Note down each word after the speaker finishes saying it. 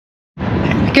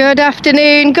Good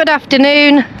afternoon, good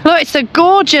afternoon. Look, it's a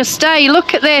gorgeous day.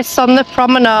 Look at this on the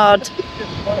promenade.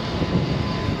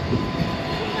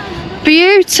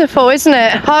 Beautiful, isn't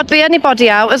it? Hardly anybody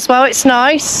out as well. It's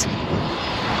nice.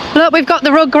 Look, we've got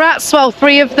the Rugrats, well,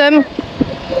 3 of them.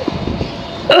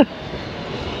 Ugh.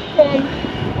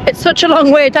 It's such a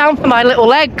long way down for my little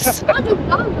legs.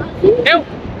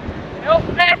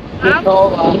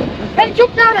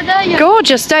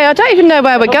 Gorgeous day. I don't even know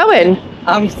where we're going.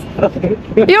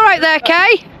 You alright there,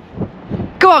 Kay?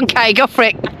 Go on, Kay, go for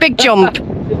it. Big jump.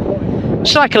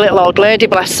 She's like a little old lady,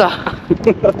 bless her.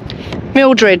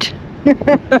 Mildred. I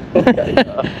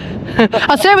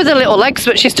say with her little legs,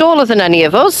 but she's taller than any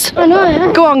of us. I know,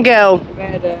 yeah. Go on, girl. Do you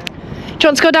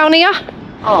want to go down here?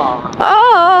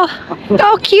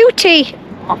 Oh, cutie.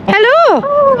 Hello.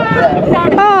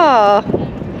 Oh.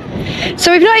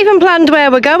 So we've not even planned where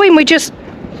we're going. We just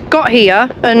got here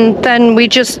and then we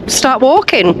just start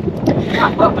walking.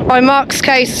 By Mark's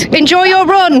case, enjoy your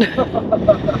run.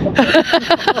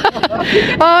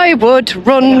 I would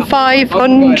run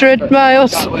 500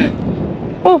 miles.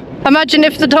 Oh, imagine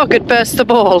if the dog had burst the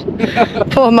ball.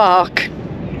 Poor Mark.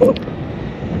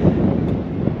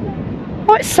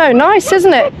 Oh, it's so nice,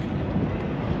 isn't it?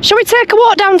 Shall we take a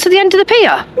walk down to the end of the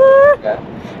pier? Yeah.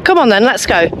 Come on then, let's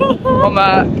go. Come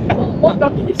on. Do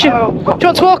you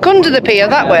want to walk under the pier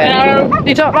that way? No.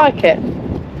 You don't like it?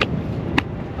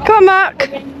 Come on, Mark.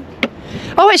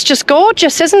 Oh, it's just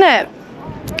gorgeous, isn't it?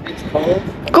 It's cold.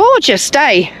 Gorgeous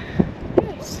day.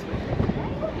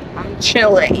 I'm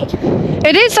chilly.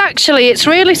 It is actually. It's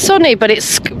really sunny, but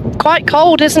it's quite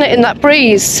cold, isn't it, in that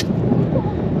breeze?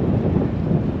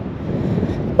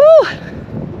 Woo.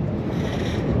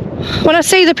 When I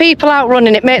see the people out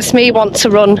running, it makes me want to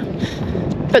run.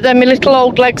 But then my little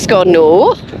old legs go,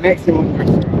 no. It makes me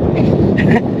wonder.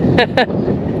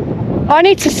 I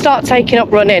need to start taking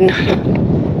up running.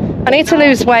 I need to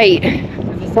lose weight.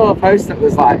 I saw a post that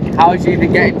was like, how do you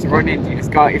even get into running? Do you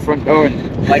just go out your front door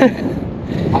and like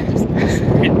I'm just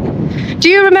Do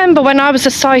you remember when I was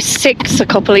a size 6 a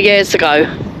couple of years ago?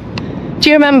 Do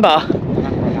you remember?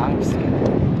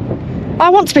 I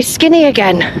want to be skinny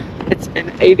again. It's been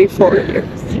 84 years.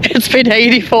 It's been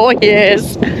 84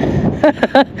 years.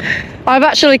 I've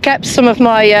actually kept some of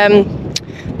my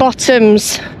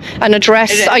bottoms and a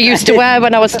dress I used to wear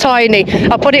when I was tiny.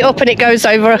 I put it up and it goes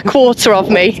over a quarter of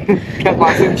me. Got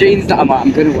like some jeans that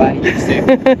I'm going to wear you soon.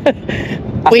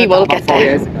 We will get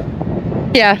there.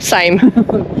 Yeah, same.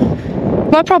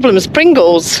 My problem is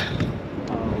Pringles.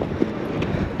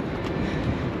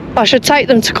 I should take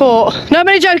them to court. No, I'm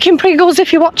only joking, Pringles,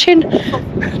 if you're watching.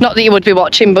 Not that you would be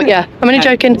watching, but yeah, I'm only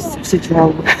joking. Sausage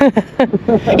roll.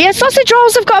 Yeah, sausage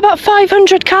rolls have got about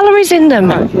 500 calories in them.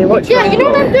 Yeah, you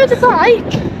know them dudes a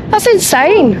bike? That's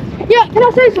insane. Yeah, can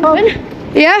I say something?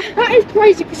 Yeah? That is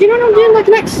crazy, because you know when I'm doing like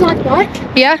an exercise bike?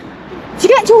 Yeah? To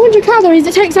get to 100 calories,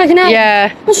 it takes like an hour.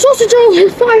 Yeah. A sausage roll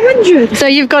is 500. So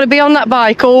you've got to be on that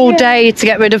bike all day to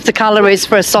get rid of the calories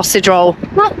for a sausage roll.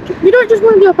 Like, you don't just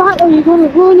want to do a bike though, you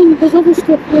want to run and there's other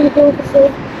stuff you want to do. So.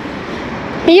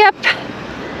 Yep.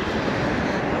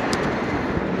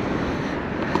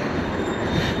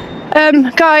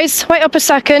 Guys, wait up a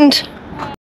second.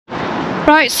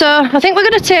 Right, so I think we're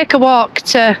going to take a walk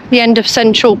to the end of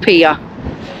Central Pier.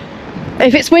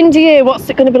 If it's windy here, what's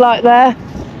it going to be like there?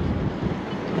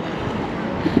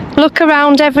 Look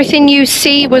around, everything you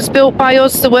see was built by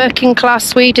us, the working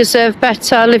class. We deserve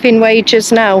better living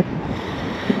wages now.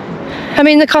 I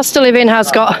mean, the cost of living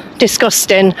has got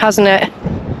disgusting, hasn't it?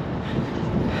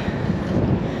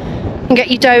 You can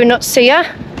get your donuts here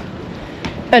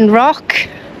and rock.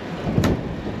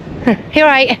 You're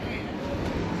right.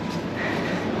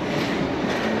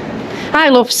 I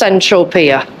love Central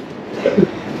Pier.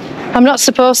 I'm not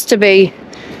supposed to be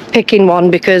picking one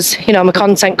because, you know, I'm a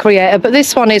content creator, but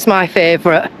this one is my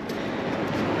favourite.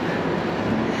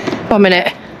 1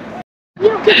 minute.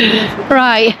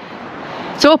 Right.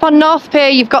 So up on North Pier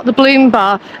you've got the Bloom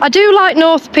Bar. I do like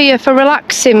North Pier for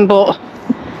relaxing, but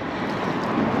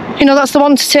you know, that's the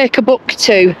one to take a book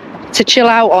to chill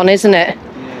out on, isn't it?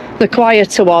 Yeah. The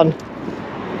quieter one.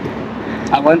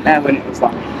 I went there when it was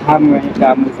like hammering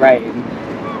down with rain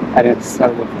and it's so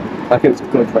lovely. Like it was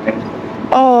good rain.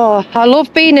 Oh, I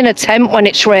love being in a tent when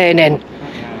it's raining.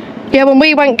 Yeah, when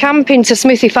we went camping to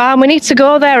Smithy Farm, we need to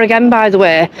go there again, by the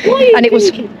way. What are you and it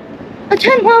thinking? A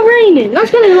tent while raining?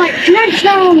 That's going to like drench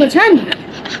down on the tent.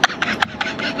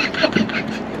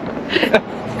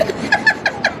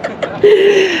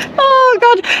 Oh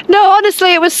God, no,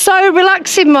 honestly, it was so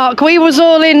relaxing, Mark. We was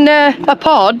all in a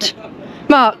pod.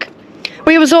 Mark,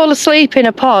 we was all asleep in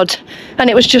a pod and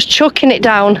it was just chucking it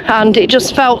down and it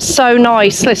just felt so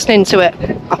nice listening to it.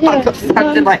 I've got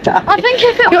sand in my eye. I think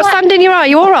if it You got sand in your eye,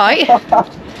 you alright?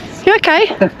 You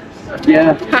okay?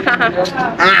 Yeah.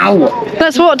 Ow!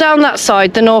 Let's walk down that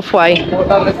side, the north way.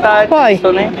 What on the side? Why?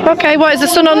 Sunny. Okay, why is the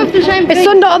sun on? the same Is thing.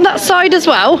 sun not on that side as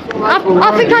well?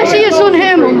 I think I see a sun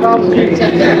here, Mum.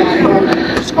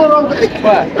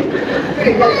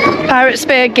 Where? Pirates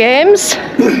Bay Games.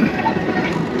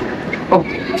 Oh,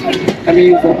 I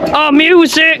mean, Oh,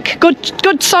 music!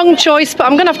 Good song choice, but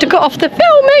I'm gonna have to cut off the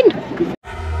filming.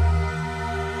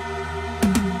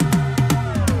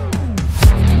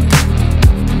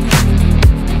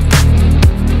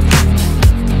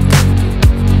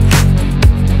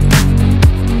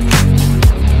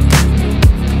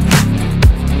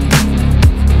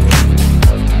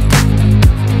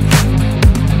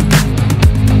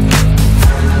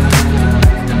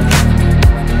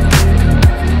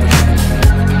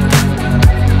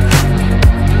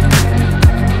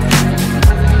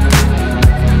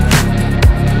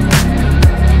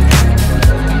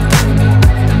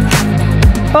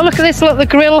 Oh, look at this, look, the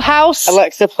grill house.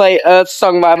 Alexa, play Earth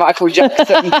Song by Michael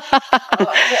Jackson.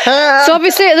 So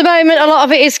obviously at the moment a lot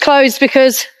of it is closed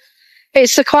because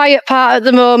it's the quiet part at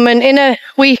the moment. In a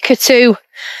week or two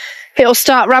it'll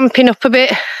start ramping up a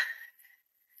bit.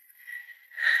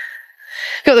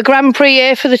 Got the Grand Prix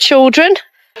here for the children.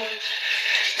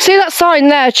 See that sign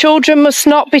there? Children must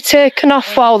not be taken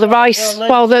off while the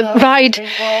ride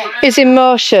is in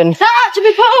motion. That had to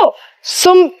be put up.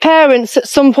 Some parents at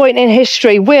some point in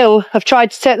history will have tried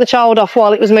to take the child off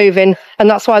while it was moving, and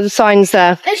that's why the sign's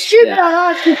there. It's stupid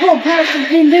that actually put up. Parents have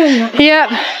been doing that. Yep.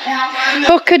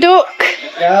 Hook a duck.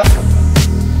 Yeah.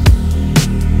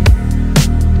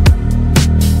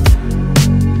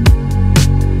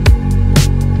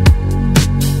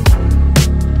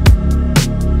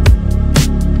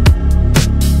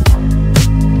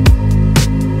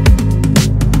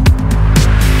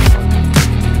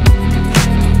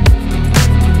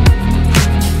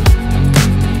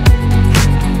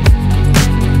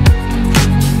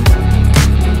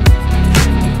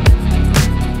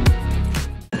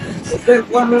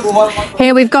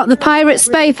 Here we've got the Pirates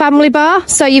Bay Family Bar.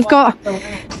 So you've got,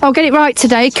 I'll get it right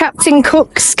today, Captain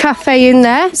Cook's Cafe in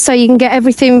there. So you can get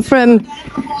everything from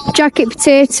jacket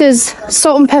potatoes,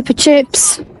 salt and pepper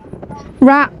chips,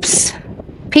 wraps,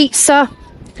 pizza,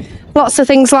 lots of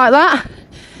things like that.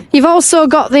 You've also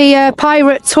got the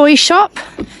pirate toy shop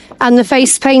and the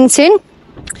face painting.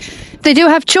 They do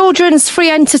have children's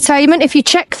free entertainment if you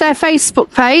check their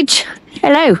Facebook page.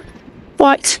 Hello.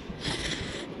 What?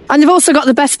 And they've also got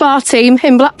the best bar team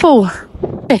in Blackpool.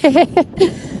 But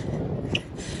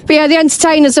yeah, the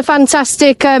entertainers are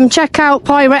fantastic. Check out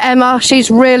Pirate Emma, she's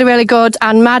really, really good.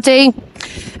 And Maddie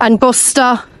and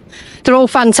Buster, they're all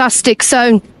fantastic.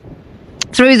 So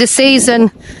through the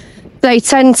season, they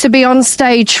tend to be on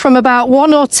stage from about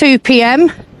 1 or 2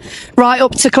 p.m. right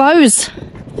up to close.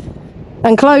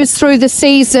 And close through the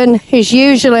season is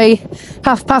usually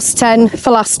 10:30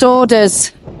 for last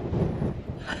orders.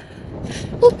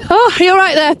 Oh, you're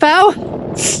right there, pal.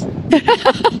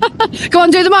 Go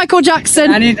on, do the Michael Jackson.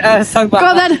 I need a song by Go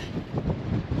on then.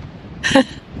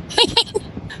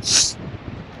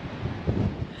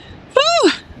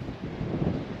 Woo.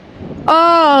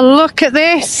 Oh, look at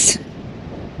this.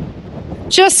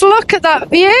 Just look at that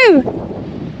view.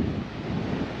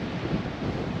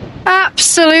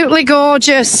 Absolutely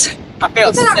gorgeous. I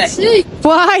feel sick.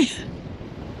 Why?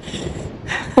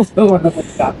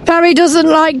 Perry doesn't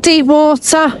like deep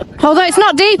water. Although it's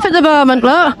not deep at the moment,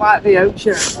 look. Like the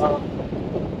ocean.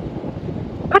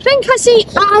 I think I see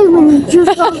island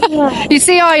just over there. You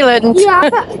see island? Yeah,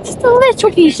 just a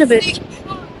little piece of it.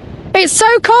 It's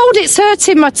so cold, it's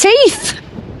hurting my teeth.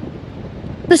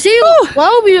 The sea looks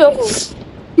well beautiful.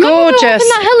 Gorgeous. In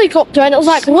that helicopter and it was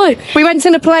like blue. We went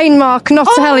in a plane, Mark, not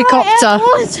a helicopter.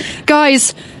 Right,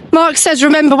 Guys, Mark says,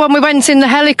 remember when we went in the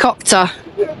helicopter?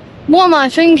 what am I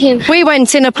thinking? We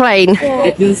went in a plane.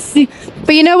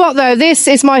 But you know what though? This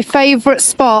is my favourite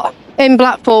spot in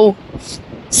Blackpool.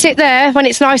 Sit there when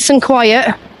it's nice and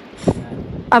quiet.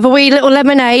 Have a wee little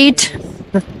lemonade.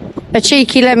 A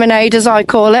cheeky lemonade, as I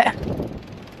call it.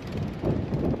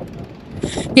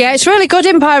 Yeah, it's really good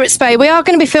in Pirates Bay. We are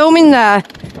going to be filming there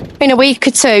in a week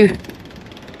or two.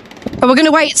 But we're going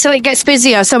to wait till it gets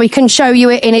busier so we can show you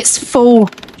it in its full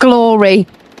glory.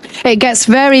 It gets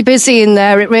very busy in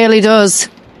there, it really does.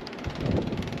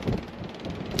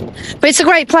 But it's a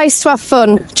great place to have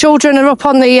fun. Children are up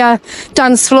on the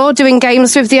dance floor doing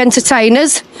games with the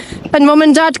entertainers. And Mum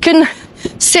and Dad can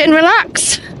sit and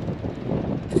relax.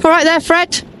 All right there,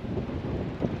 Fred?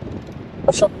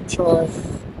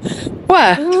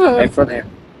 Where? In front of you.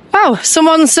 Oh,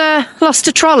 someone's lost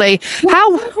a trolley.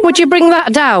 How would you bring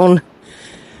that down?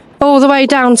 All the way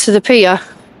down to the pier?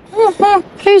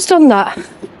 Who's done that?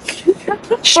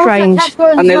 Strange.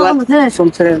 And they left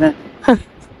something in it.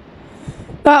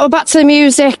 Right, we're back to the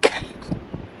music.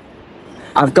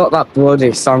 I've got that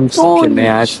bloody song stuck in my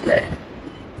head.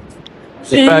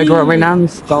 Is it Burger at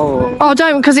Winans? Oh,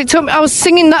 don't, because it took me, I was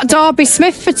singing that Darby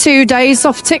Smith for 2 days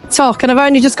off TikTok and I've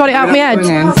only just got it out of my head.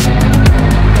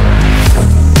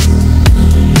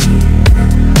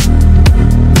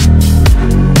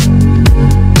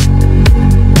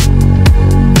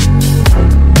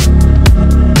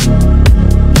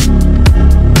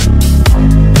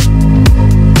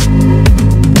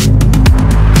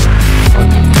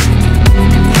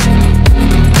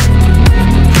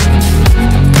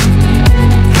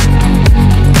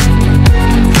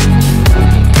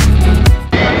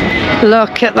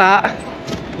 Look at that.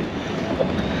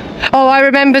 Oh, I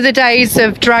remember the days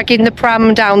of dragging the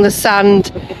pram down the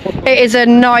sand. It is a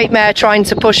nightmare trying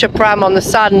to push a pram on the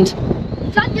sand.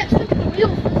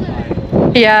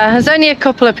 Yeah, there's only a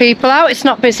couple of people out. It's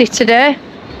not busy today.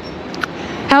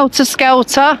 Helter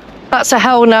skelter. That's a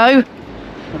hell no.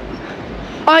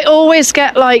 I always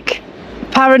get like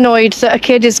paranoid that a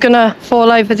kid is gonna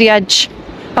fall over the edge.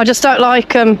 I just don't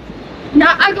like them. No,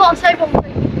 I gotta say one thing.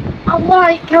 I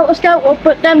like Helter Skelter,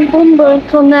 but them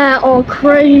bumboats on there are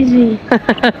crazy.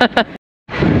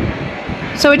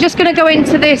 So we're just going to go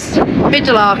into this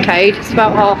middle arcade. It's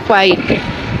about halfway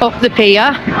up the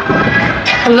pier.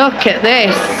 Look at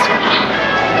this.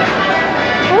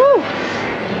 Ooh.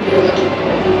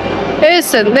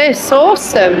 Isn't this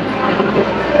awesome?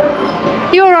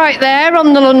 You're right there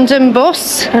on the London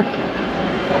bus.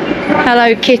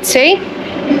 Hello, Kitty.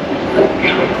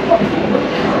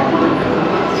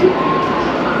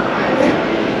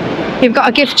 You've got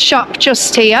a gift shop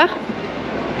just here.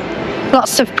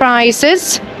 Lots of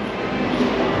prizes.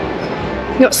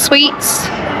 You've got sweets,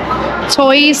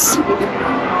 toys.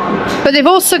 But they've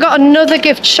also got another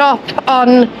gift shop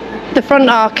on the front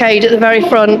arcade at the very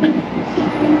front.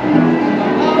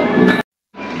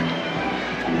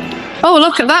 Oh,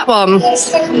 look at that one.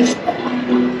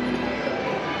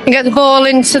 You get the ball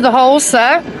into the holes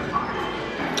there.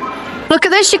 Look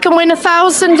at this, you can win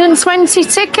 1,020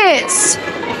 tickets.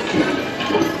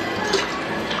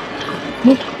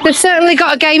 They've certainly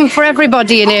got a game for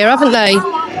everybody in here, haven't they?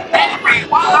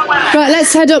 Right,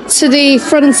 let's head up to the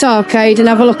front arcade and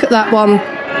have a look at that one.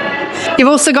 You've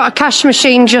also got a cash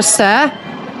machine just there.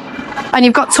 And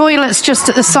you've got toilets just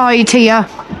at the side here.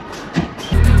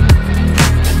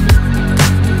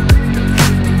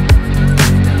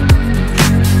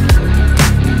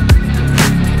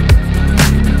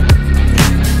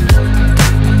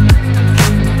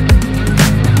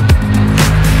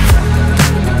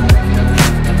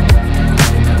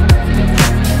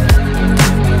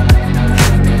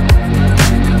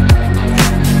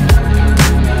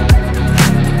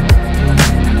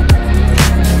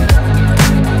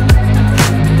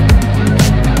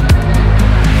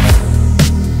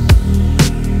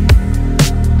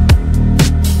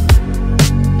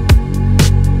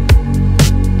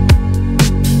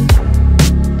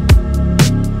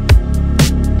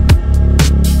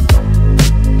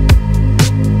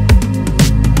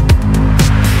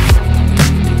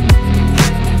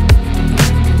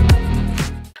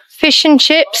 Fish and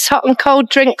chips, hot and cold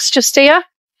drinks just here.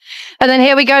 And then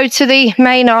here we go to the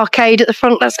main arcade at the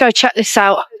front. Let's go check this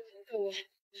out.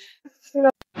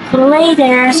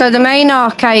 Later. So the main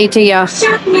arcade here.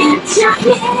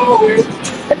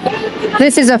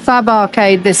 This is a fab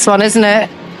arcade, this one, isn't it?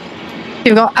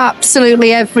 You've got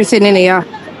absolutely everything in here.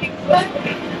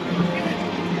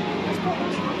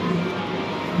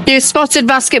 You spotted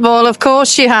basketball, of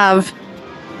course you have.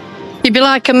 You'd be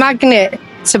like a magnet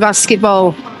to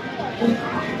basketball.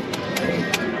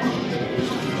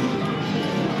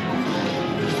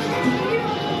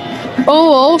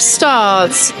 Oh, All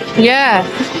Stars. Yeah.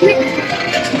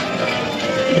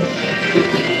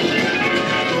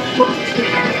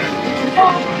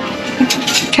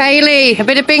 Kaylee, a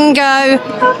bit of bingo. Yeah.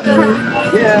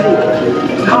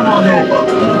 Come on in.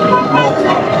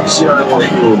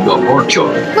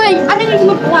 Wait, I didn't even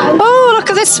look at that. Oh, look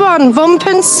at this one. Bump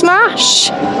and Smash.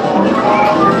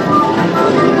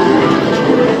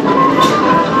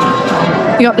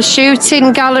 You got the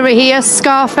shooting gallery here,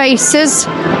 Scarfaces.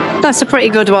 That's a pretty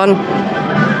good one.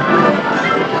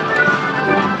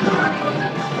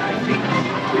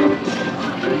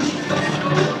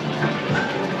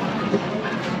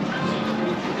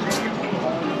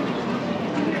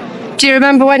 Do you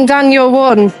remember when Daniel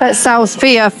won at South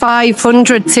Pier?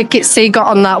 500 tickets he got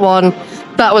on that one.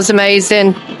 That was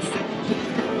amazing.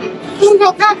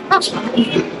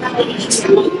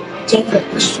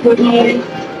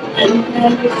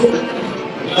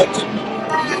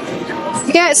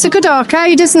 Yeah, it's a good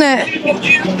arcade, isn't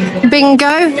it? Bingo.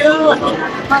 Oh,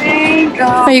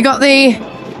 you got the,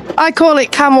 I call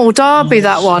it Camel Derby,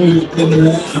 that one.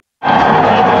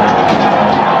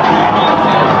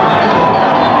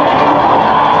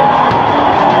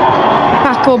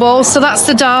 Ball. So that's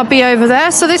the derby over there.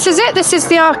 So this is it. This is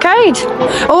the arcade.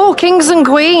 Oh, Kings and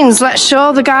Queens. Let's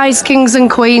show the guys Kings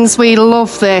and Queens. We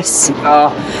love this.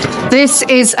 This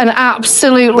is an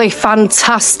absolutely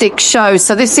fantastic show.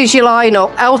 So this is your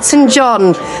lineup: Elton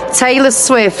John, Taylor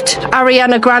Swift,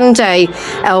 Ariana Grande,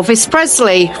 Elvis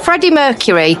Presley, Freddie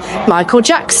Mercury, Michael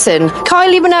Jackson,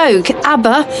 Kylie Minogue,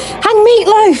 ABBA, and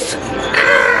Meatloaf.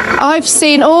 I've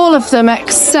seen all of them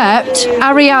except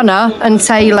Ariana and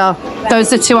Taylor.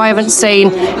 Those are two I haven't seen,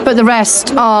 but the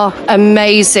rest are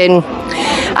amazing.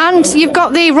 And you've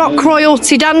got the rock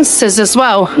royalty dancers as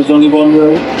well. There's only one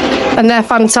row. And they're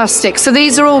fantastic. So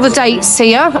these are all the dates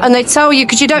here, and they tell you,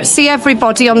 because you don't see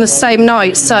everybody on the same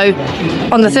night. So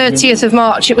on the 30th of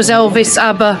March, it was Elvis,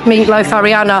 ABBA, Meatloaf,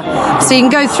 Ariana. So you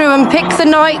can go through and pick the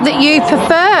night that you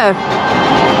prefer.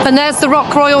 And there's the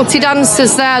rock royalty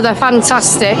dancers there. They're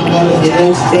fantastic.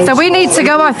 So we need to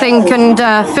go, I think, and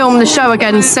film the show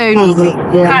again soon.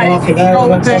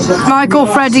 Michael,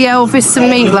 Freddie, Elvis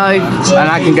and Meatloaf. And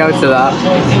I can go to that.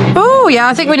 Oh yeah,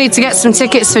 I think we need to get some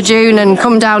tickets for June and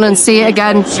come down and see it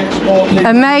again.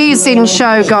 Amazing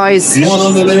show, guys. You're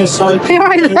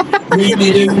right there.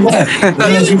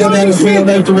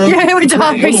 Yeah, with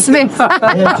Darby Smith.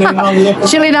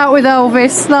 Chilling out with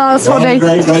Elvis. No, that's funny.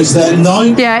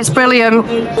 Yeah, it's brilliant.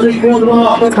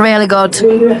 Really good.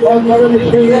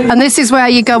 And this is where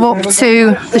you go up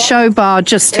to the show bar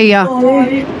just here.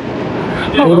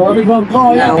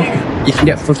 You can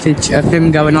get footage of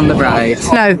him going on the ride.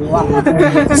 No.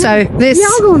 So this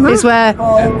is where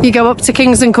you go up to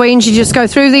Kings and Queens. You just go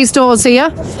through these doors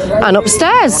here and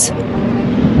upstairs.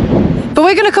 But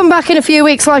we're going to come back in a few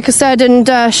weeks, like I said, and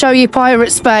show you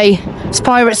Pirates Bay.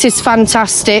 Pirates is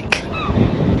fantastic.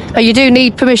 You do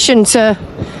need permission to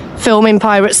film in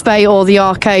Pirates Bay or the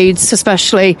arcades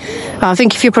especially. I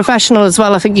think if you're professional as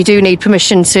well, I think you do need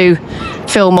permission to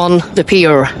film on the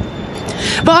pier.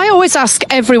 But I always ask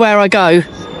everywhere I go,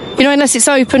 you know, unless it's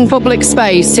open public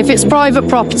space. If it's private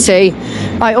property,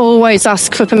 I always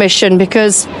ask for permission,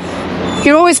 because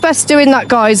you're always best doing that,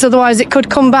 guys. Otherwise it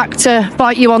could come back to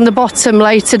bite you on the bottom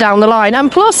later down the line.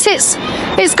 And plus it's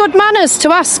good manners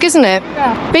to ask, isn't it?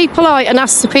 Yeah. Be polite and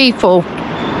ask the people.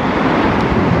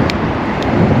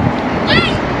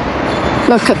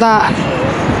 Look at that.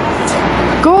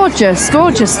 Gorgeous,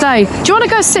 gorgeous day. Do you want to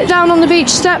go sit down on the beach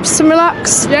steps and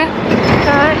relax? Yeah.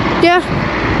 Yeah.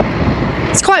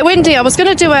 It's quite windy. I was going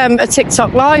to do a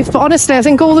TikTok live, but honestly, I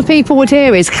think all the people would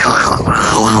hear is...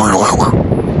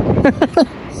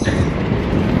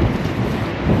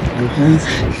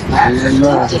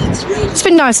 It's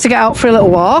been nice to get out for a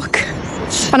little walk,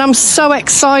 and I'm so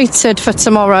excited for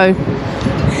tomorrow.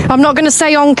 I'm not going to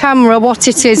say on camera what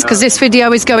it is, because this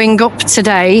video is going up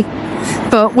today,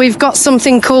 but we've got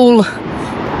something cool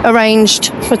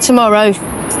arranged for tomorrow.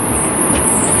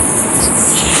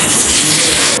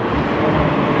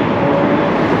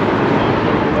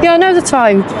 Yeah, I know the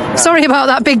time. Sorry about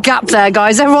that big gap there,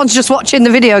 guys. Everyone's just watching the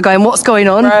video going, what's going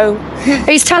on? Bro.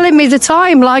 He's telling me the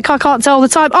time like I can't tell the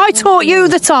time. I taught you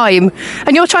the time,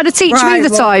 and you're trying to teach me the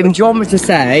time. Do you want me to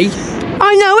say?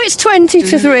 I know it's 20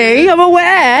 to 3. I'm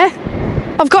aware.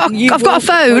 I've got a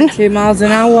phone. 2 miles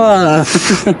an hour.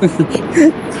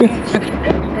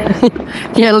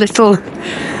 Yeah, little.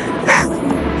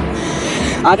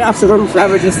 I'd have to run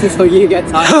forever just until you get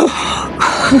tired.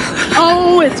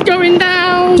 Oh, it's going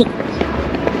down.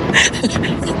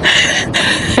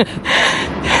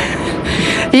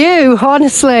 You,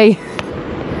 honestly.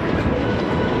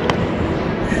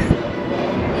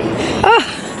 Oh,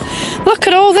 look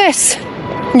at all this.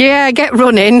 Yeah, get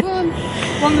running.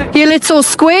 You little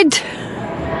squid.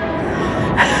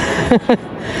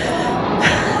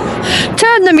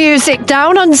 Turn the music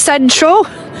down on Central.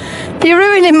 You're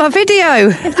ruining my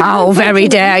video. How very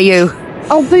dare you.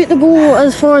 I'll boot the ball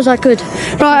as far as I could.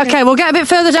 Right, okay, we'll get a bit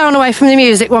further down away from the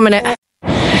music. 1 minute.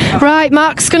 Right,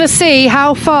 Mark's going to see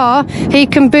how far he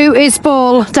can boot his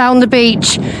ball down the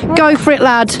beach. Go for it,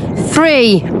 lad.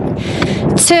 3,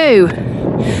 2,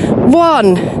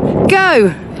 1,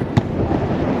 go.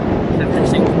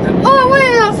 Oh, I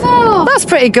went that far. That's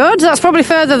pretty good. That's probably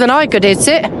further than I could hit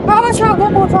it. Right, let's try it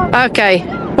one more time. Okay,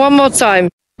 one more time.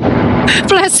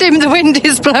 Bless him, the wind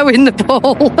is blowing the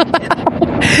ball.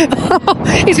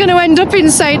 He's going to end up in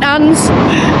St Anne's.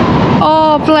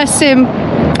 Oh, bless him.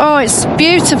 Oh, it's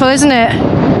beautiful, isn't it?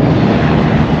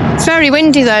 It's very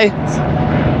windy though.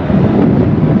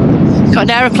 Got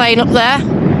an aeroplane up there.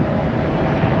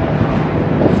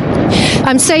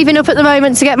 I'm saving up at the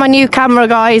moment to get my new camera,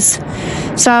 guys.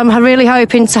 So I'm really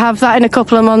hoping to have that in a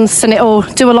couple of months, and it'll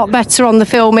do a lot better on the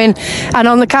filming. And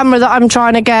on the camera that I'm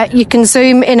trying to get, you can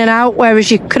zoom in and out,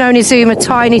 whereas you can only zoom a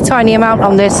tiny amount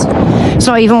on this. It's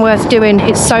not even worth doing,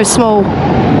 it's so small.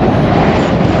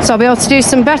 So I'll be able to do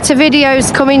some better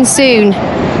videos coming soon.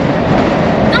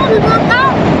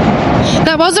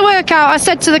 That was a workout. I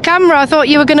said to the camera, I thought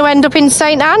you were going to end up in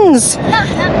St Anne's.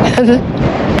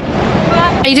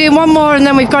 Are you doing one more and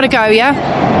then we've got to go, yeah?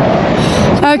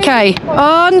 Okay,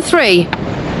 on 3,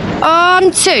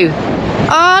 on 2,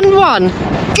 on 1,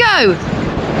 go!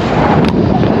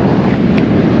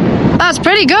 That's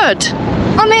pretty good.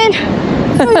 I mean,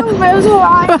 it was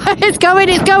alright. It's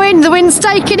going, the wind's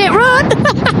taking it, run!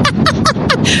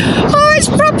 Oh, it's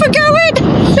proper going!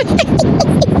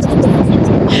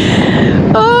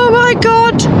 Oh my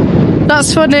God,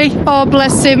 that's funny. Oh,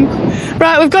 bless him.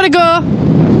 Right, we've got to go.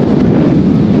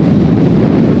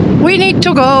 We need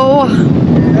to go.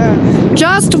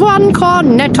 Just one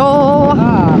cornetto.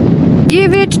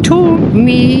 Give it to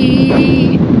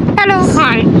me. Hello.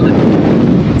 Hi.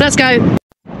 Let's go.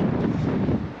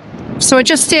 So we're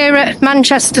just here at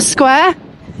Manchester Square.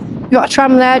 We've got a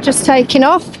tram there just taking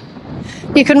off.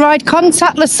 You can ride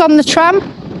contactless on the tram.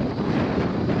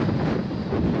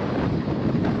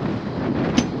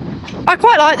 I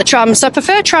quite like the trams. I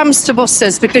prefer trams to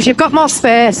buses because you've got more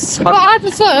space. But I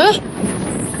prefer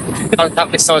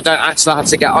contactless, so I don't actually have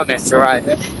to get on it to ride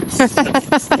it.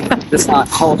 Just like,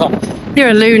 hold on. You're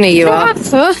a loony, you are.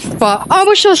 But I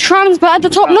wish there was trams, but at the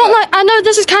top, not like, I know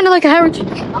this is kind of like a heritage.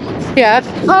 Yeah,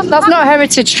 that's not a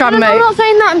heritage tram, mate. I'm not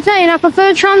saying that, I'm saying I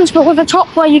prefer trams, but with a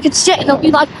top where you could sit and it'll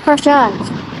be like fresh air.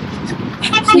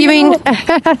 You mean,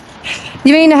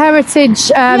 you mean a heritage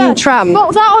Yeah, tram?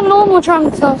 But that on normal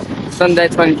trams, so. Sunday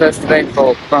 21st of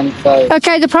April, front closed.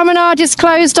 Okay, the promenade is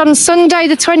closed on Sunday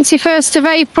the 21st of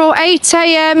April, 8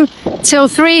 AM till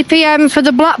 3 PM for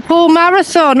the Blackpool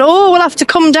Marathon. Oh, we'll have to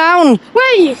come down.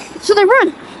 Wait, so they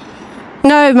run?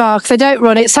 No, Mark, they don't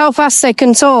run. It's how fast they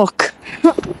can talk.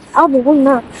 I'll be winning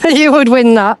that. You would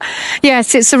win that.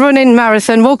 Yes, it's a running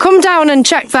marathon. We'll come down and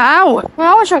check that out.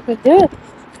 Well, I wish I could do it.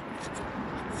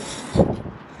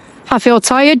 I feel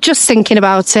tired just thinking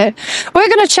about it. We're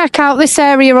going to check out this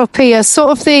area up here,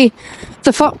 sort of the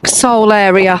Foxhall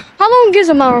area. How long is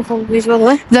a marathon, please, by the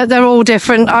way? They're all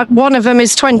different. One of them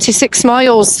is 26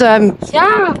 miles Yeah.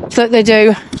 that they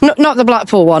do. Not the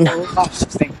Blackpool one. That's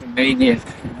just inconvenient.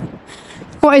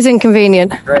 What is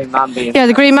inconvenient? Green man being. Yeah,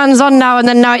 the green man's on now, and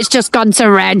then now it's just gone to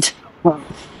red.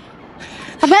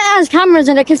 I bet it has cameras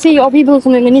and I can see all people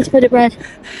coming. We need to put it red.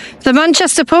 The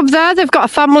Manchester pub there, they've got a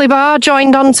family bar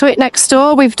joined onto it next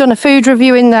door. We've done a food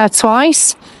review in there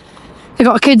twice. They've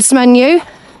got a kids menu.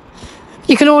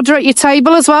 You can order at your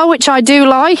table as well, which I do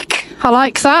like. I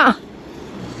like that.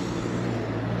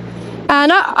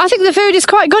 And I think the food is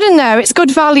quite good in there. It's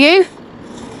good value.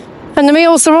 And the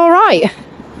meals are all right.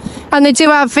 And they do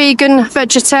have vegan,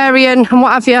 vegetarian and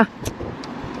what have you.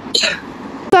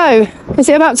 So, is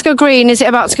it about to go green? Is it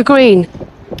about to go green?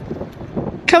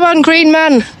 Come on, green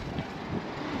man.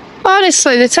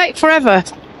 Honestly, they take forever.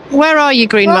 Where are you,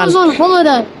 green I man? was on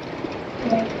holiday.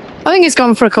 I think he's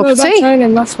gone for a cup of tea.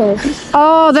 Turning, that's why.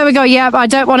 Oh, there we go. Yeah, but I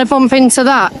don't want to bump into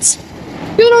that.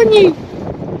 Good on you.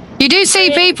 You do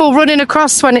see people running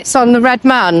across when it's on the red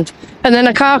man, and then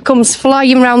a car comes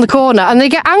flying round the corner and they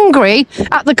get angry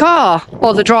at the car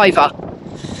or the driver.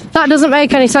 That doesn't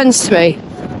make any sense to me.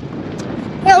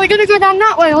 Yeah, we're going to go down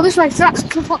that way or this way, so that's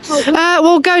the Foxhall.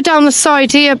 We'll go down the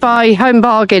side here by Home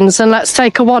Bargains and let's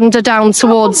take a wander down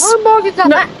towards... Home Bargains down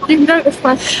there. Didn't notice,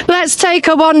 man. Let's take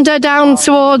a wander down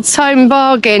towards Home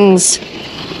Bargains.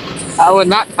 Oh,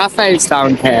 and that cafe's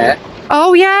down here.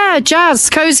 Oh yeah, Jazz,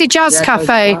 Cozy Jazz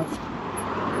Cafe.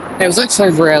 It was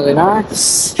actually really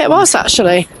nice. It was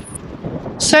actually.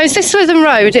 So is this Switham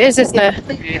Road? It is, isn't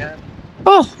it? Yeah.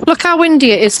 Oh, look how windy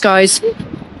it is, guys.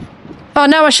 Oh,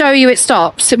 now I show you it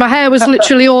stops. My hair was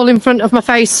literally all in front of my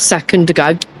face a second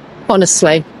ago.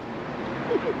 Honestly.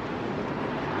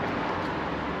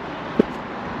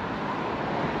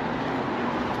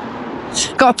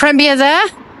 Got a Premier there.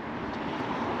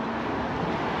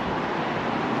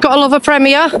 Got to love a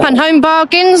Premier. And Home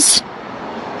Bargains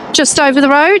just over the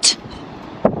road.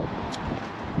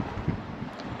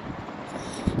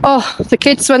 Oh, the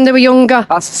kids when they were younger.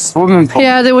 That's a swimming pool.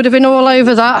 Yeah, they would have been all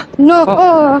over that.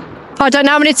 No. I don't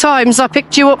know how many times I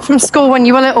picked you up from school when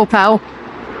you were little, pal,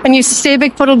 and used to see a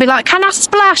big puddle, be like, can I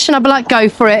splash? And I'd be like, go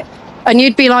for it. and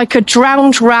you'd be like a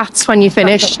drowned rat when you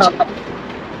finished.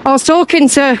 I was talking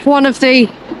to one of the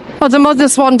other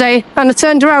mothers one day, and I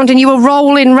turned around and you were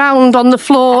rolling round on the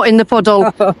floor in the puddle.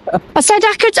 I said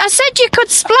you could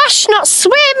splash, not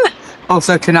swim.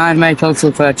 Also, can I make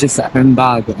also purchase at home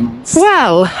bargains?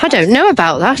 Well, I don't know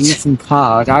about that. I need some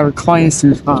card. I require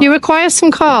some card. You require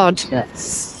some card?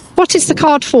 Yes. What is the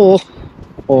card for?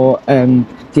 Or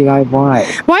DIY.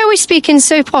 Why are we speaking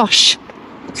so posh?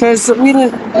 Because we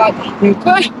look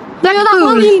like That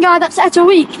Italian guy that's at a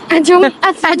week.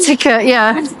 Etiquette,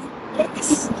 yeah.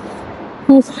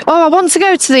 Oh, I want to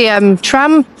go to the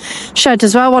tram shed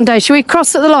as well one day. Should we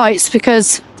cross at the lights?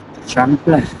 Because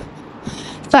trampling.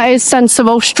 that is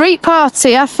sensible. Street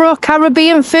party,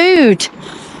 Afro-Caribbean food.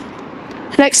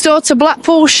 Next door to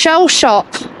Blackpool Shell Shop.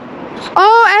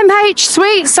 Oh, MH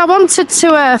Sweets. I wanted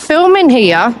to film in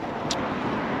here.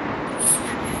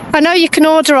 I know you can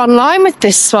order online with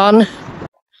this one.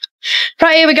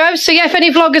 Right, here we go. So yeah, if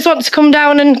any vloggers want to come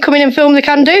down and come in and film, they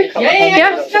can do.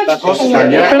 Yeah.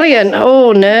 Brilliant.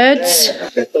 Oh,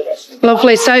 nerds.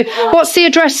 Lovely. So what's the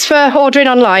address for ordering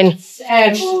online?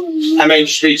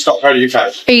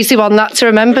 MHStreets.co.uk. Easy one, that to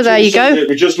remember. There you go.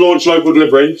 We just launched local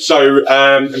delivery, so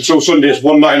until Sunday it's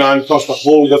 $1.99 across the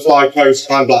whole of the Fly Coast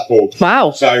and Blackpool.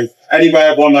 Wow. So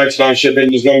anywhere $1.99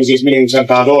 shipping as long as it's minimum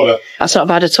 £10 order. That's not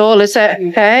bad at all, is it?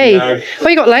 Hey. No. Oh,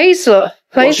 you got Lay's, look.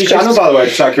 What's your channel, by the way?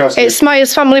 Just out of curiosity? It's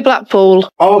Maya's Family Blackpool.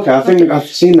 Oh, okay. I think I've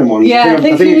seen them on. Yeah,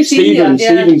 I think Stephen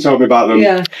told me about them.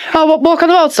 Yeah. Oh, Walk on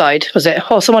the Wild Side, was it?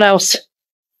 Or someone else?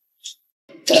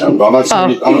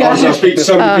 I speak to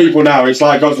so many people now, it's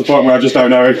like got to the point where I just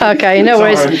don't know. Okay, no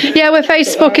worries. Yeah, we're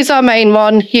Facebook is our main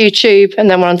one, YouTube, and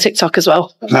then we're on TikTok as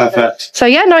well. Perfect. So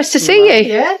yeah, nice to see you.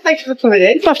 Yeah, thank you for coming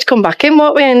in. We'll have to come back in,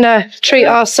 won't we, and treat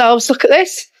ourselves. Look at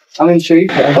this. I'm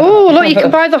intrigued. Oh, look, you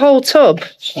can buy the whole tub.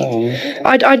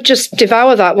 I'd just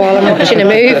devour that while I'm watching a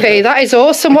movie. That is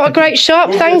awesome. What a great shop.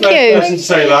 Thank you.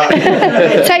 Say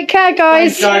that. Take care,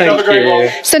 guys. Have a great one.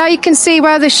 So now you can see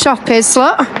where this shop is,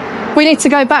 look. We need to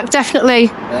go back, definitely.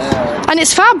 Yeah. And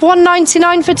it's fab,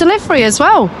 $1.99 for delivery as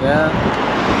well. Yeah.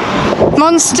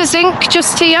 Monsters Inc.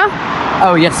 just here.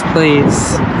 Oh, yes,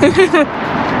 please.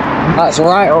 That's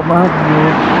right up my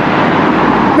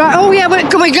Right, oh yeah, we're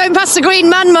going past the Green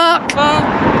Man, Mark.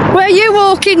 Where are you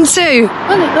walking to?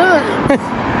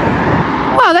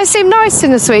 Well, they seemed nice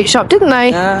in the sweet shop, didn't they?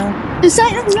 Yeah.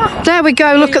 There we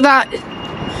go, look at that.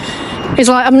 He's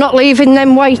like, I'm not leaving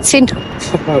them waiting.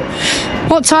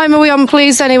 What time are we on,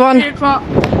 please, anyone? 3 o'clock.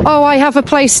 Oh, I have a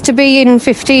place to be in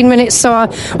 15 minutes, so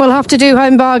we'll have to do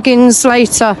home bargains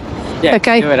later. Yeah,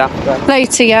 okay. do it after.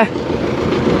 Later, yeah.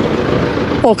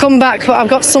 Or come back, but I've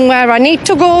got somewhere I need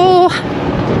to go.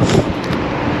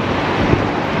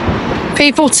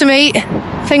 People to meet,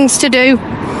 things to do,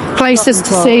 places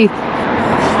to see.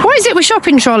 Why is it with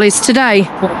shopping trolleys today?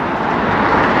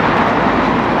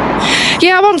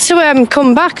 Yeah, I want to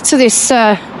come back to this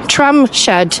tram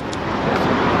shed.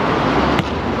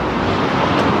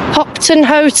 Hopton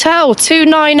Hotel,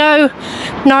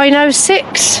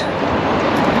 290906.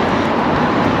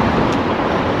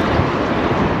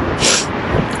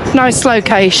 Nice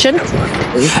location.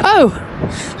 Oh,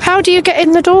 how do you get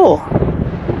in the door?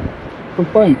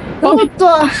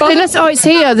 Oh, it's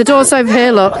here. The door's over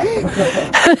here, look.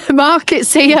 Mark,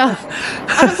 it's here. I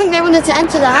don't think they wanted to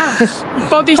enter the house.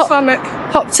 Body stomach.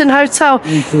 Hopton Hotel.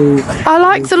 I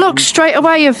like the look straight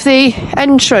away of the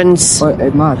entrance.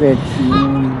 It might be.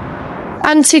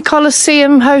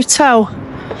 Anti-Colosseum Hotel.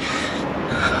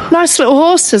 Nice little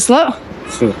horses, look.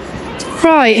 Sure.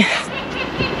 Right.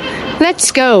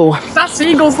 Let's go. That's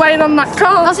Eagles laying on that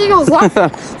car. That's Eagles what?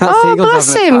 Oh,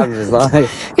 bless him.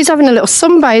 He's having a little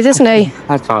sunbathe, isn't he?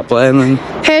 I can't blame him.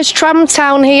 Here's Tram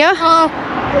Town here. Oh,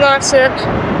 that's it.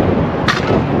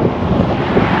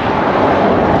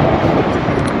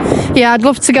 Yeah, I'd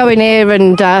love to go in here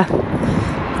and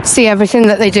see everything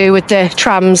that they do with the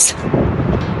trams.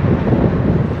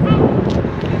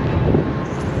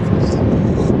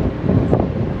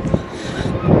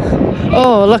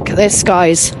 Oh, look at this,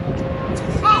 guys.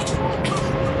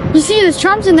 You see, there's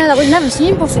trams in there that we've never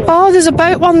seen before. Oh, there's a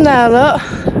boat one there, look.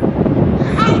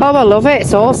 Oh, I love it.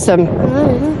 It's awesome.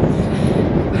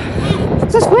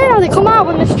 It's just weird how they come out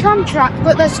on this tram track,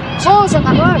 but there's cars on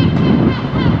that road.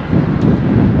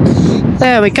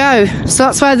 There we go. So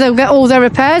that's where they'll get all their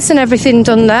repairs and everything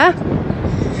done there.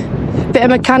 Bit of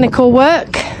mechanical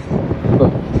work.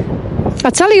 I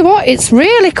tell you what, it's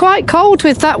really quite cold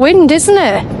with that wind, isn't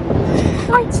it?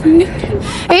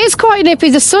 It is quite nippy.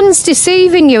 The sun's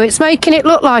deceiving you. It's making it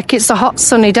look like it's a hot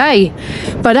sunny day,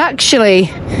 but actually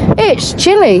it's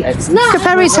chilly. Look at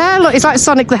Perry's hair. Look, it's like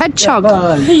Sonic the Hedgehog.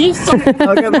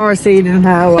 I'll get more receding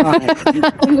hairline.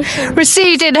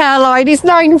 Receding hairline. He's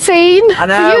 19. I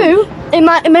know. For you,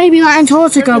 it may be like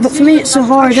Antarctica, but for me it's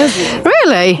Sahara Desert.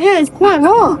 Really? Yeah, it's quite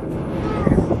hot.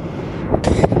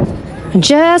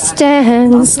 Just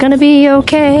dance, gonna be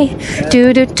okay.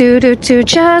 Do do do do do.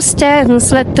 Just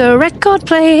dance, let the record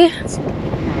play.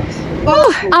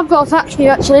 I've got a fact for you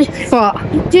actually. What?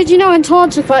 Did you know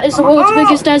Antarctica is the world's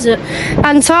biggest desert?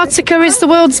 Antarctica is the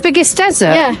world's biggest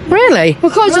desert? Yeah. Really?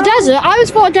 Because a desert, I always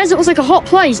thought a desert was like a hot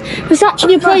place. It's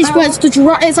actually a place where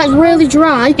it's like really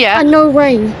dry and no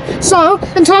rain. So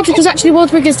Antarctica is actually the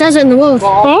world's biggest desert in the world.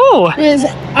 Oh.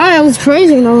 I was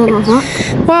crazy knowing about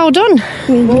that. Well done.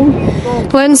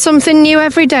 Learn something new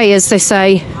every day, as they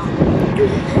say.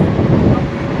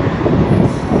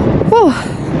 Oh.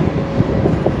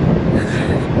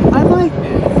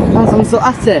 I'm so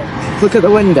at it. Look at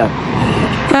the window.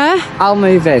 Huh? I'll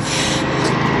move in.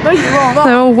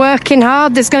 They're all working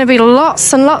hard. There's going to be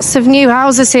lots and lots of new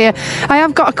houses here. I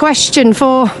have got a question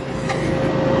for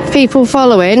people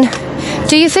following.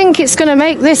 Do you think it's going to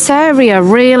make this area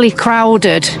really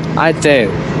crowded? I do.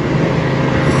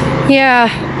 Yeah.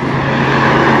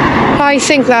 I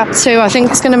think that too. I think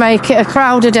it's going to make it a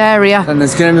crowded area. And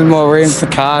there's going to be more room for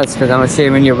cars because I'm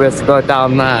assuming you'll be able to go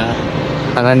down there.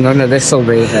 And then none of this will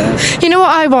be there. You know what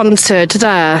I wanted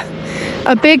there?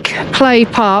 A big play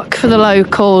park for the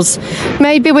locals.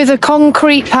 Maybe with a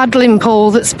concrete paddling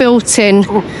pool that's built in.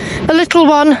 A little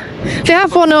one. They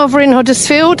have one over in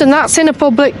Huddersfield and that's in a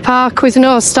public park with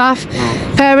no staff.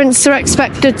 Parents are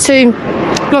expected to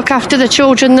look after the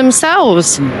children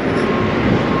themselves.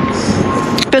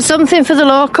 But something for the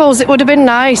locals, it would have been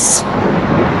nice.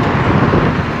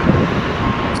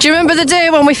 Do you remember the day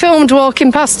when we filmed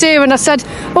walking past here and I said,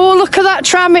 oh, look at that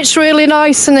tram, it's really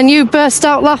nice, and then you burst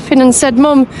out laughing and said,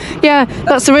 Mum, yeah,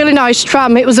 that's a really nice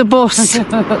tram, it was a bus.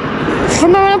 Remember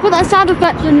when I put that sound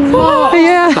effect in?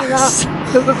 Yeah.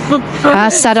 I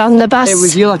sat on the bus. It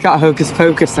was you like at Hocus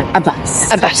Pocus, like a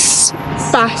bus. A bus.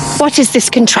 Bus. What is this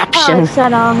contraption? I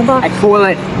sat on the bus. I call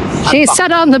it. She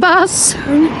sat on the bus.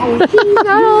 On the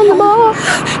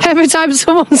bus. Every time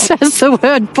someone says the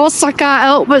word bus, I can't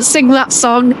help but sing that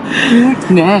song.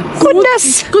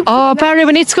 Goodness. Oh, Barry,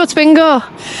 we need to go to bingo.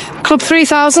 Club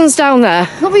 3000's down there.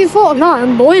 What you thought of that?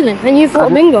 I'm boiling, and you thought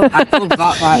of bingo. I love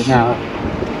that right now.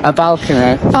 A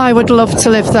balcony. I would love to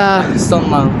live there. Sun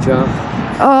lounger.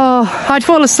 Oh, I'd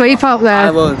fall asleep out there.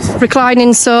 I would.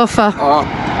 Reclining sofa. Oh.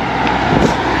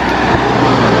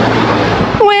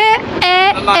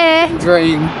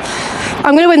 Dream.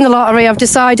 I'm going to win the lottery, I've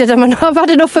decided. I've had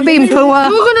enough of being poor. We're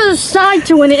going to decide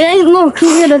to win it. Ain't look.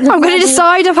 I'm going to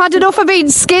decide I've had enough of being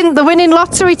skint. The winning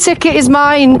lottery ticket is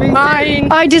mine.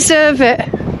 Mine. I deserve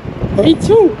it. Me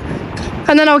too.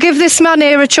 And then I'll give this man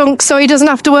here a chunk so he doesn't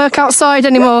have to work outside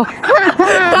anymore. You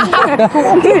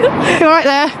right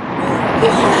there?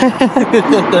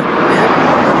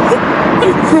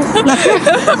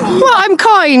 Well, I'm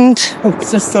kind.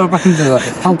 It's just so random.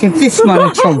 I'll give this man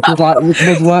a chunk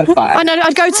with work back. And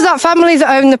I'd go to that family that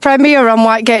own the Premier on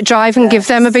Whitegate Drive and give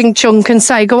them a big chunk and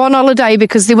say, go on holiday,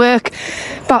 because they work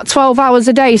about 12 hours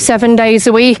a day, 7 days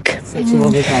a week.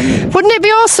 Wouldn't it be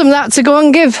awesome that to go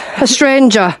and give a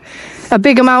stranger a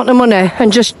big amount of money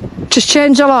and just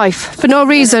change their life for no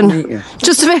reason,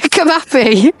 just to make them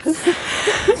happy?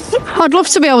 I'd love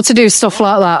to be able to do stuff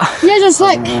like that. Yeah, just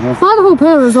like buy the whole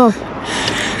pier as well.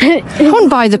 I wouldn't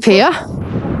buy the pier.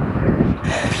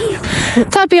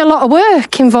 That'd be a lot of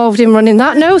work involved in running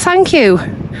that. No, thank you.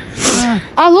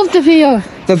 I love the pier.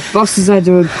 The bosses there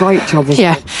do a great job.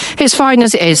 Yeah, it's fine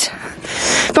as it is.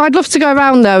 But I'd love to go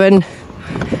around though and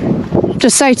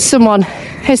just say to someone,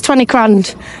 here's 20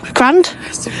 grand.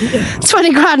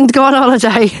 20 grand, go on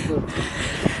holiday.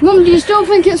 Mum, do you still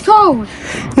think it's cold?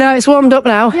 No, it's warmed up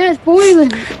now. Yeah, it's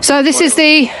boiling. So this is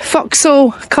the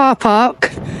Foxhall car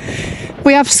park.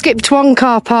 We have skipped one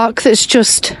car park that's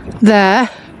just there.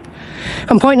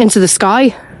 I'm pointing to the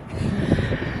sky.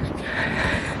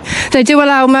 They do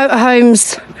allow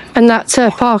motorhomes and that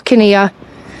to park in here,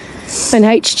 and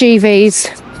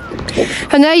HGVs.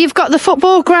 And there you've got the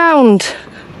football ground.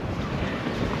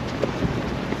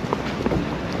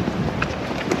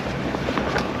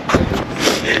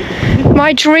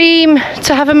 My dream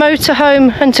to have a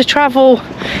motorhome and to travel,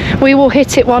 we will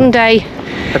hit it one day.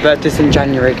 Her birthday's in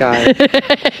January, guys.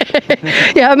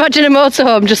 Yeah, imagine a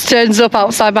motorhome just turns up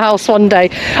outside my house one day.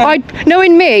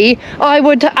 Knowing me, I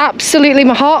would absolutely,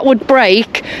 my heart would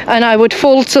break and I would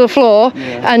fall to the floor,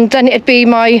 and then it'd be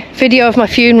my video of my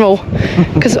funeral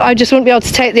because I just wouldn't be able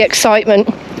to take the excitement.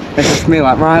 It's just me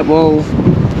like, right, well,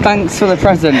 thanks for the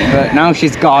present, but now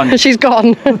she's gone. She's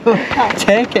gone.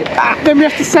 Take it back. Then we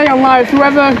have to say on live,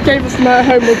 whoever gave us the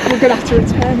motorhome, we're going to have to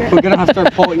return it. We're going to have to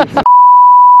report you for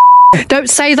Don't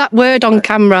say that word on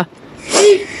camera.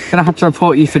 Gonna have to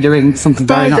report you for doing something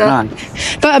very not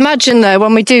nice. But imagine though,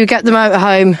 when we do get the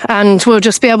motorhome and we'll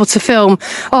just be able to film,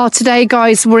 oh, today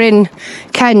guys we're in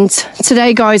Kent,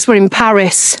 today guys we're in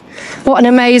Paris. What an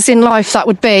amazing life that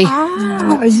would be.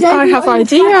 I have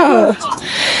idea.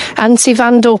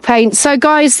 Anti-vandal paint. So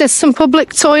guys, there's some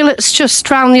public toilets just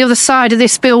round the other side of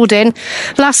this building.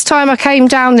 Last time I came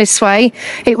down this way,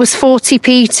 it was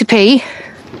 40p to pee.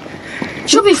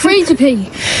 Should be free to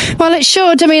pee. Well, it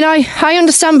should. I mean, I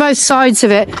understand both sides of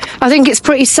it. I think it's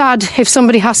pretty sad if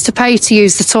somebody has to pay to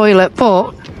use the toilet,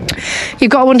 but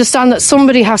you've got to understand that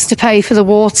somebody has to pay for the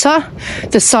water,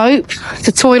 the soap,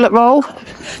 the toilet roll,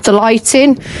 the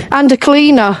lighting, and a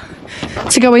cleaner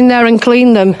to go in there and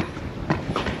clean them.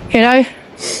 You know?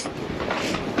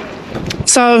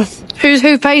 So,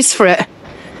 who pays for it?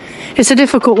 It's a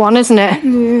difficult one, isn't it?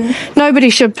 Yeah.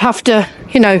 Nobody should have to,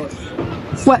 you know,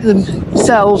 wet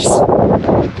themselves.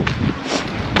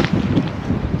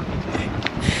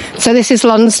 So this is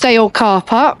Lonsdale car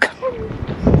park.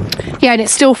 Yeah, and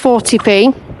it's still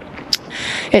 40p.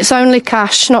 It's only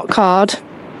cash, not card.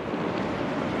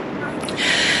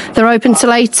 They're open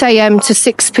till 8 AM to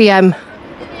 6 PM.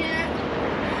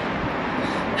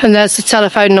 And there's the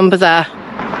telephone number there.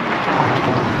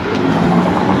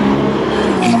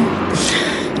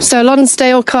 So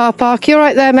Lonsdale car park, you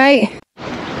right there, mate?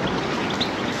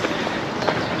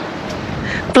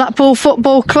 Blackpool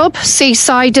Football Club,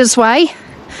 Seasiders Way.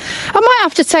 I might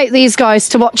have to take these guys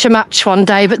to watch a match one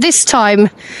day, but this time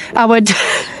I would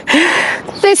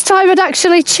I'd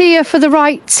actually cheer for the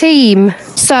right team.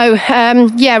 So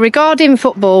yeah, regarding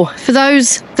football, for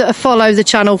those that have followed the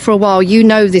channel for a while, you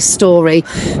know this story,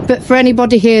 but for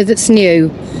anybody here that's new,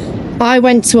 I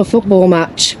went to a football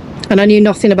match and I knew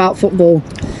nothing about football,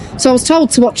 so I was told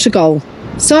to watch a goal.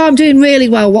 So I'm doing really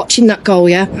well watching that goal,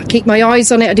 yeah. I keep my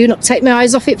eyes on it. I do not take my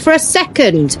eyes off it for a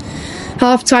second.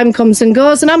 Half time comes and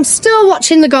goes and I'm still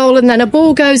watching the goal, and then a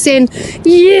ball goes in.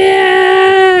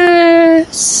 Yes!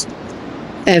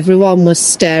 Everyone was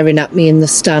staring at me in the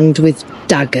stand with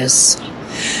daggers.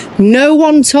 No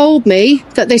one told me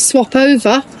that they swap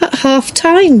over at half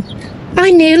time.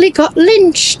 I nearly got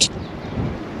lynched.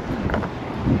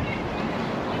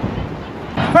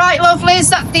 Right, lovelies,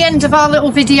 that's the end of our little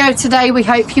video today. We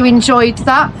hope you enjoyed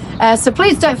that. So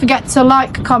please don't forget to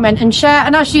like, comment and share.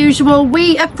 And as usual,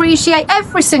 we appreciate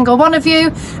every single one of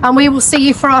you. And we will see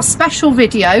you for our special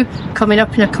video coming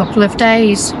up in a couple of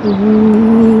days.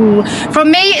 Ooh.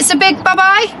 From me, it's a big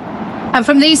bye-bye. And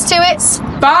from these two, it's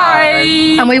bye.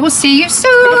 And we will see you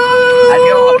soon.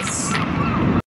 Adios.